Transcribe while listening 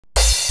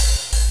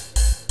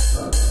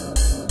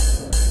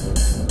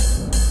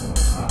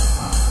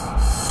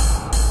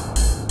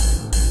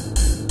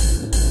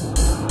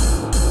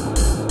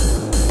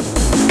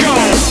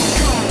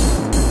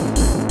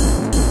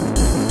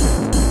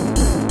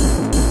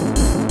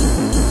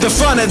The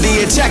front of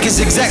the attack is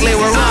exactly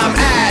where I'm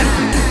at,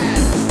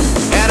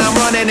 and I'm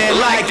running it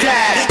like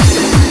that.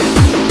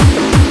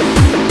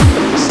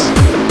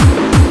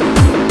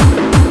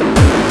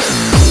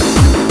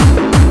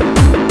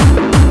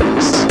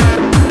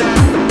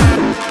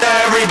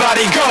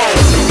 Everybody go!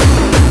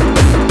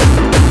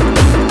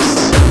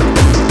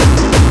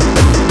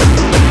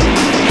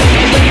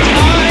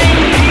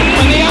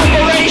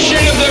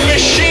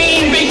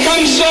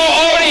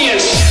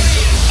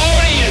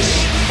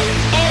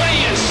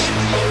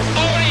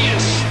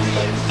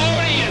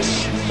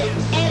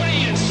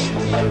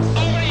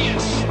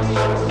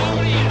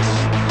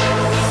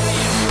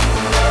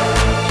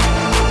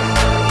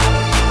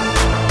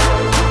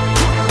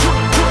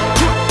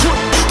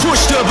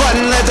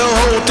 Button, let the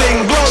whole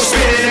thing blow,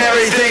 spinning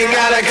everything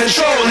out of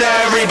control.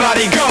 Now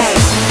everybody go.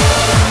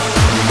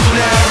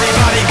 Now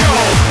everybody go.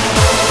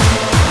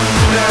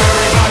 Now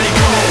everybody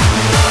go.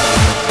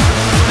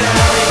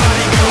 Now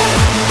everybody go.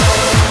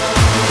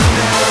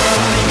 Now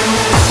everybody go.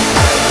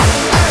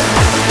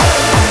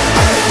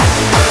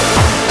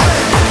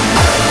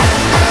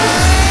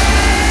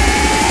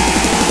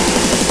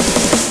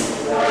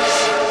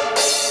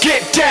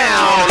 Get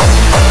down.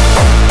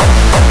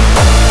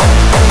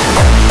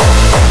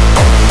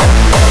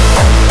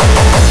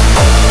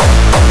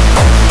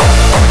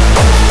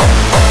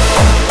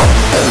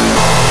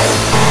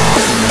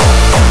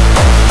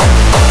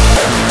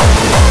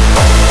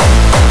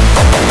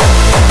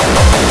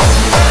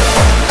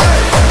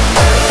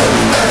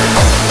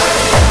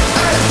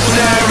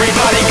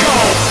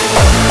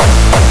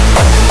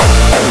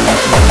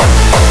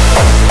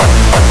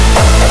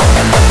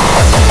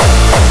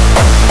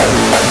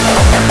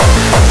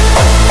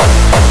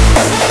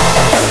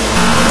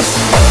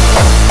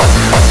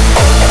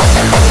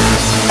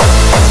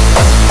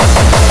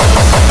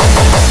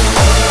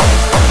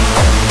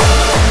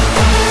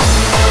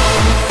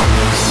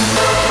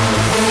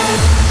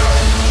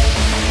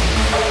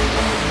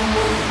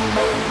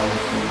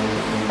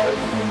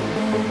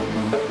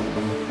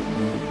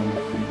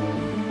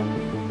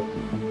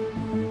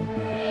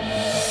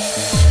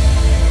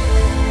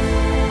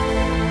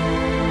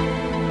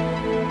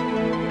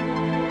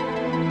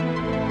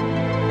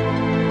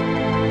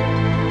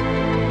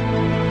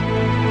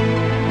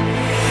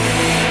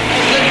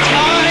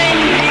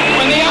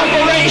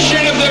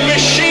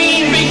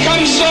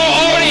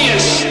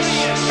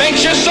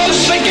 Makes you so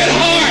sick at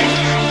heart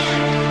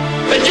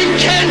that you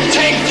can't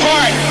take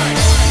part.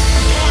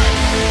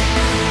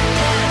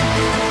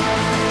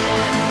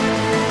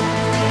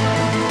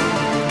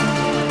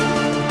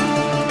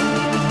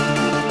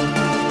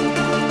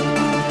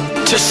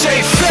 To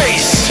save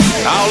face,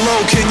 how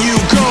low can you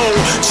go?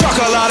 Talk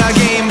a lot of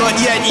game, but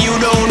yet you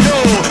don't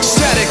know.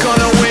 Static on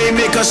the way,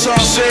 make us all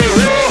say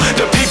whoa.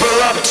 The people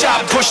up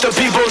top push the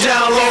people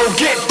down low.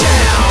 Get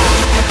down.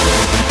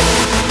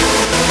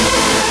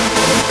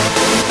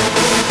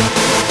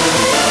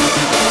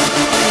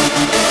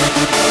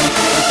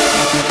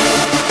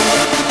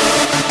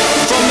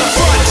 From the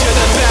front to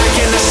the back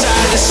and the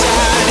side to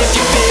side. If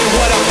you feel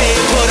what I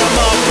feel, put 'em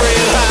up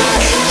real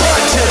high.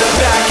 Front to the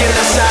back and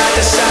the side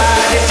to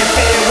side. If you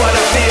feel what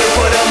I feel,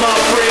 put 'em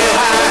up real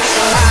high.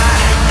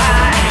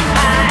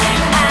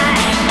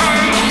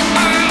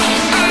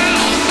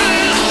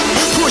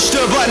 Push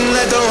the button,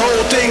 let the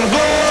whole thing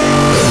blow.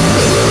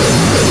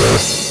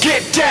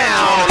 Get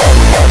down.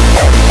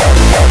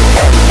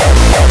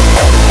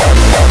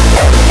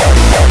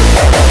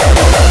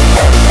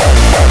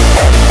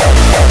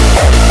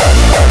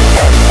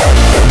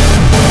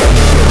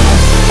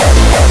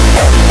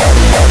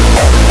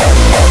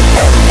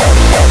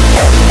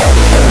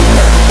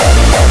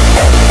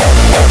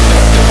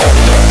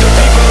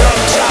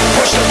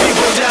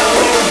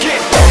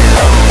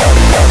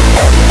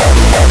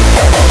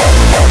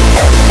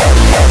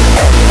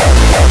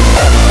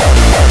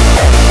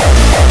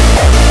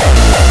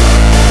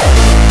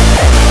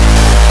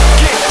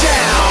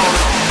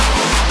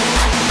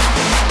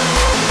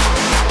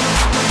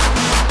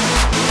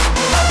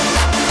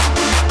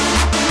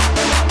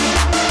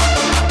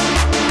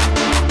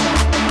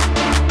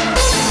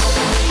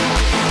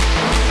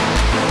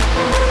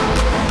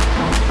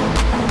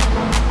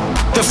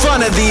 The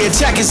front of the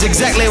attack is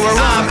exactly where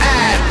I'm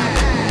at,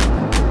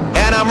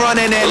 and I'm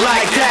running it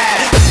like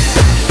that.